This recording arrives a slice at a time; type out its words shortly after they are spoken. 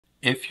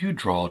If you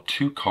draw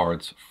two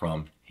cards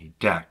from a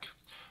deck,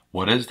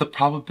 what is the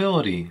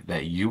probability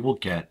that you will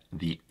get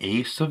the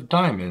ace of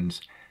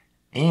diamonds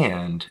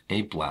and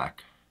a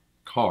black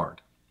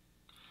card?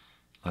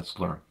 Let's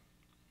learn.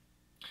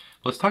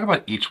 Let's talk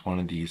about each one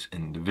of these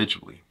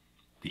individually.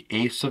 The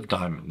ace of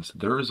diamonds,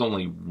 there is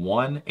only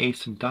one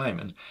ace of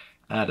diamond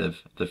out of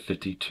the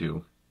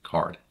 52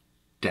 card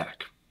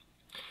deck.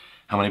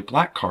 How many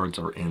black cards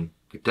are in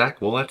the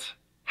deck? Well, that's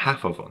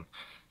half of them.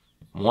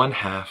 One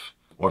half,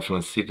 or if you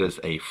want to see it as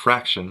a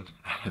fraction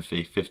out of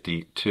a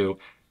 52,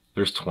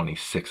 there's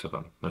 26 of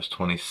them. There's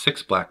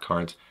 26 black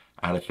cards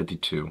out of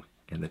 52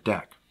 in the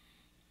deck.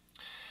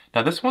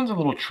 Now this one's a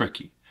little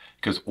tricky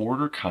because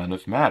order kind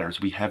of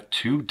matters. We have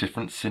two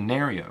different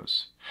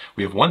scenarios.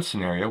 We have one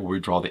scenario where we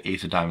draw the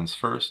ace of diamonds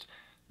first,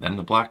 then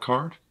the black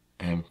card,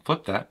 and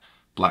flip that,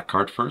 black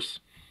card first,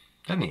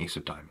 then the ace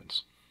of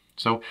diamonds.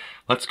 So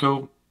let's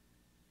go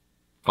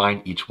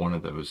find each one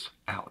of those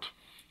out.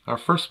 Our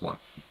first one,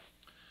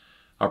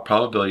 our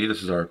probability,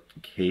 this is our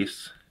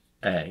case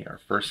A, our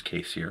first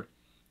case here.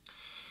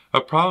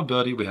 Our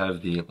probability, we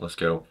have the, let's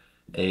go,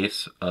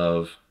 ace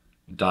of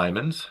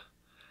diamonds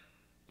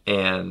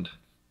and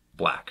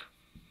black.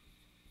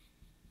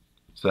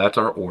 So that's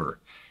our order.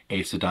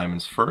 Ace of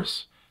diamonds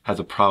first has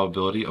a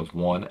probability of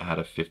 1 out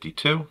of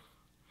 52.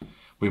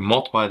 We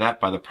multiply that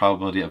by the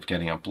probability of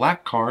getting a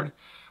black card.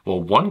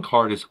 Well, one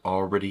card is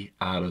already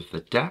out of the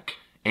deck.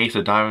 Ace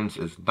of diamonds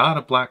is not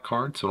a black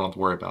card, so we don't have to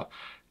worry about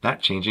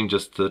that changing,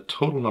 just the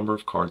total number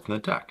of cards in the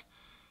deck.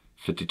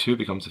 52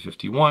 becomes a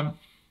 51,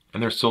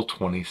 and there's still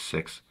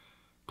 26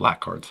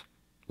 black cards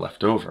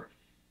left over.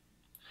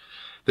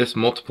 This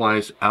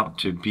multiplies out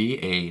to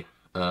be a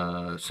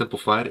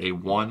simplified a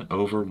 1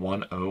 over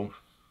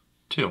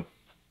 102.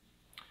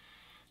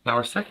 Now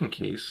our second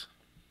case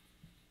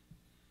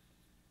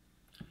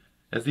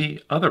is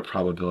the other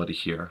probability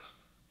here.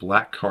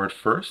 Black card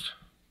first,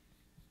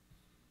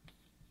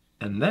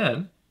 and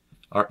then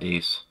our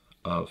ace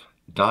of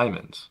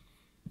diamonds.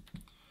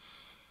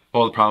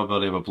 Well, the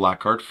probability of a black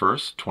card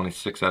first,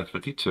 26 out of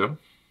 52.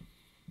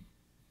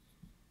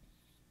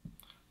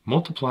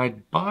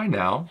 Multiplied by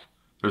now,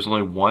 there's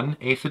only one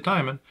ace of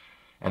diamond,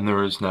 and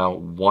there is now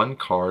one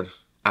card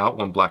out,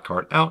 one black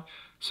card out,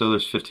 so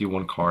there's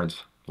 51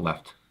 cards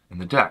left in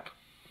the deck.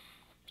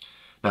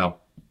 Now,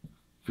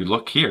 if you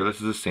look here, this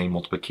is the same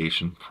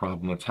multiplication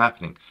problem that's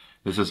happening.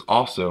 This is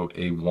also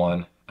a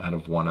 1 out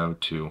of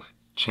 102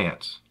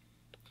 chance.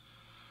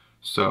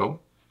 So,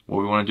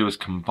 what we want to do is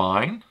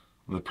combine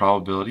the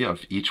probability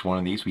of each one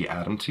of these. We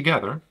add them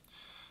together.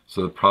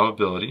 So the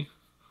probability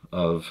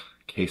of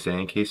case A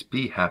and case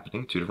B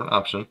happening, two different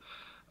options,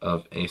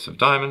 of ace of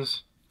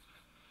diamonds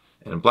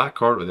and a black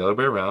card, or the other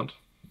way around,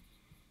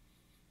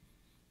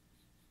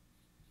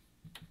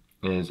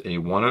 is a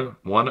 1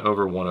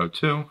 over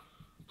 102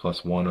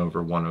 plus 1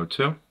 over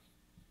 102,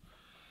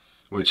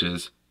 which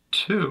is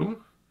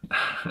 2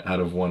 out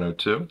of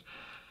 102,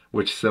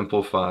 which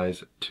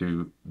simplifies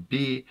to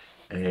be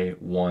a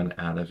 1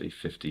 out of a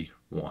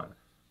 51.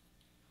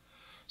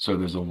 So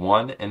there's a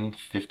 1 in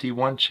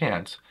 51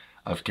 chance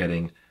of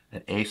getting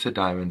an ace of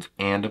diamonds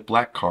and a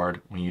black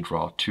card when you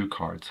draw two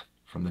cards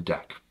from the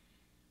deck.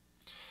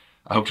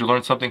 I hope you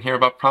learned something here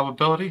about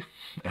probability,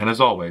 and as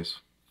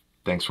always,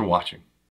 thanks for watching.